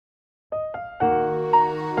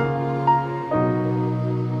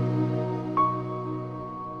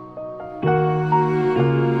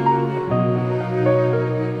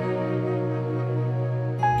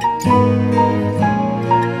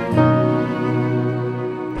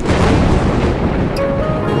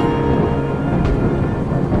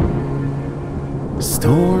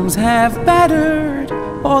storms have battered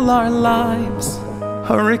all our lives.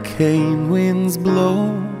 Hurricane winds blow.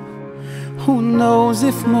 Who knows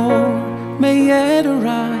if more may yet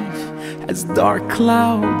arrive as dark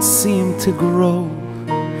clouds seem to grow.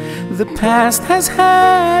 The past has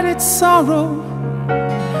had its sorrow.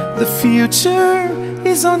 The future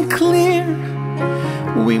is unclear.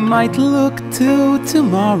 We might look to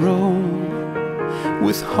tomorrow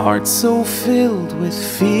with hearts so filled with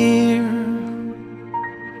fear.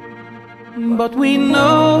 But we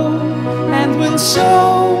know and will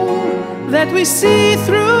show that we see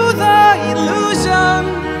through the illusion.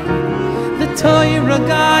 The Torah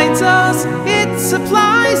guides us, it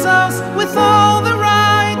supplies us with all the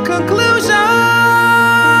right conclusions.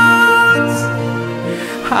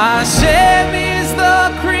 Hashem is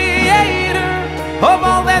the creator of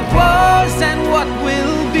all that was and what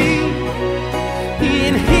will be.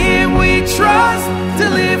 In Him we trust to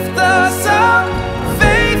lift us up,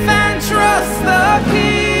 faith and trust the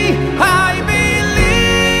key. I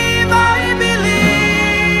believe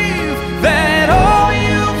that all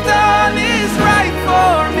you've done is right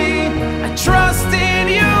for me. I trust in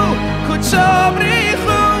you,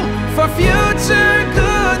 Kuchobrichu, for future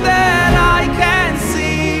good that I can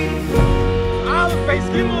see. Aleph Beis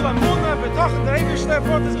Gimmel, Emunah and Bitachon, the Eberste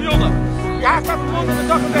for this Geulah. Ja, staat Emunah and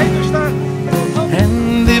Bitachon, the Eberste.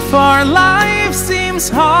 And if our life seems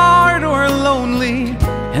hard or lonely,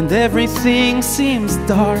 and everything seems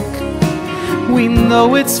dark, we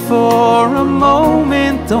know it's for a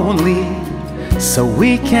moment only, so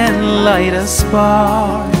we can light a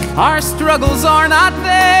spark. Our struggles are not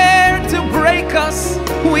there to break us.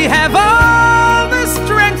 We have all the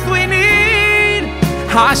strength we need.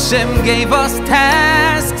 Hashem gave us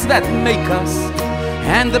tasks that make us,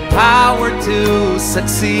 and the power to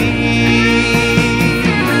succeed.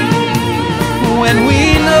 When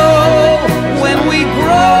we know, when we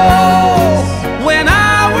grow, when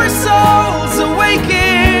our souls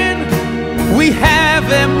awaken, we have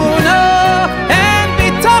Emunah and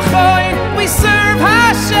Bitachon. We serve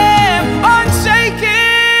Hashem unshaken.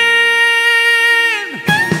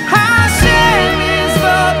 Hashem is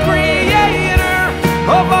the creator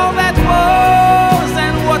of all that was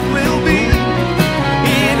and what will be.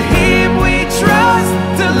 In Him we trust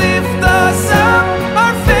to lift us up,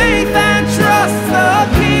 our faith and trust the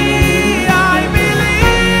key. I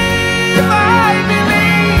believe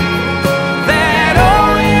that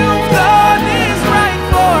all you've done is right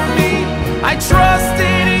for me. I trust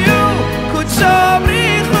in you,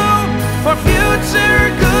 Kuchobrichu, for future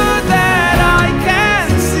good that I can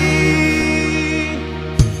see.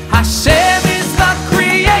 Hashem is the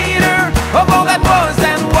creator of all that was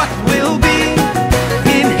and what will be.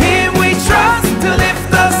 In Him we trust to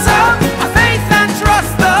lift us up, our faith and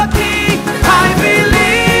trust the key. I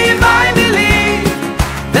believe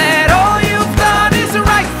that all you've done is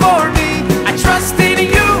right for me. I trust in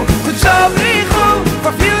you, Kuchobrichu,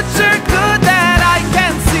 for future good that I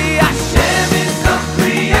can see. Hashem is the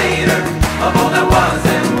creator of all that was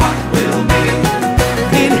and what will be.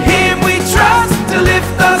 In Him we trust to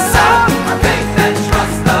lift us up, our faith and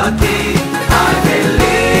trust the key.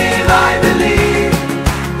 I believe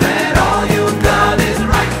that all you've done is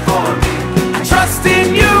right for me. I trust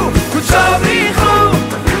in you, Kuchobrichu,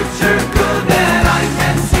 for future good that I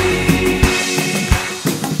can see.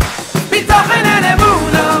 Bitachon and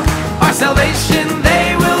Emunah, our salvation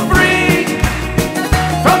they will bring.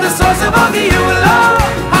 From the source of all Geulah,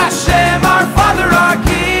 Hashem our Father, our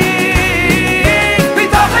King.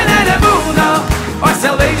 Bitachon and Emunah, our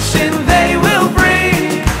salvation they will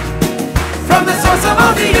bring. From the source of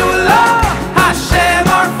all Geulah, Hashem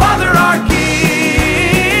our Father, our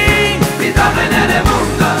King. Bitachon and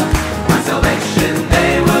Emunah, our salvation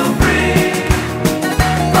they will bring.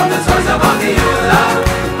 From the source of all Geulah,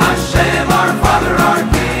 Hashem our Father, our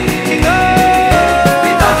King.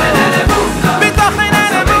 Bitachon and Emunah, our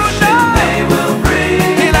salvation they will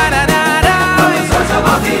bring. From the source of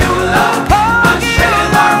all Geulah,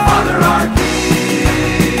 Hashem our Father, our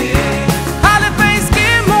King. Aleph Beis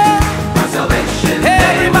Gimmel, our salvation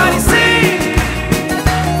everybody sing.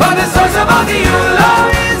 For the source of all Geulah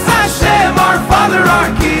is Hashem our Father, our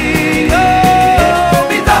King.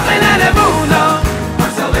 Bitachon and Emunah,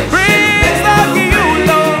 our salvation brings the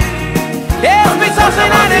Geulah. Yes,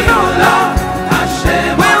 Bitachon and Emunah, Hashem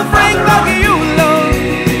will bring the Geulah.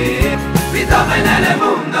 Bitachon and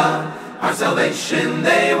Emunah, our salvation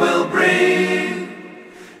they will bring.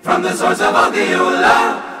 From the source of all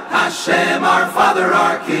Geulah, Hashem our Father,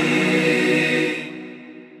 our King.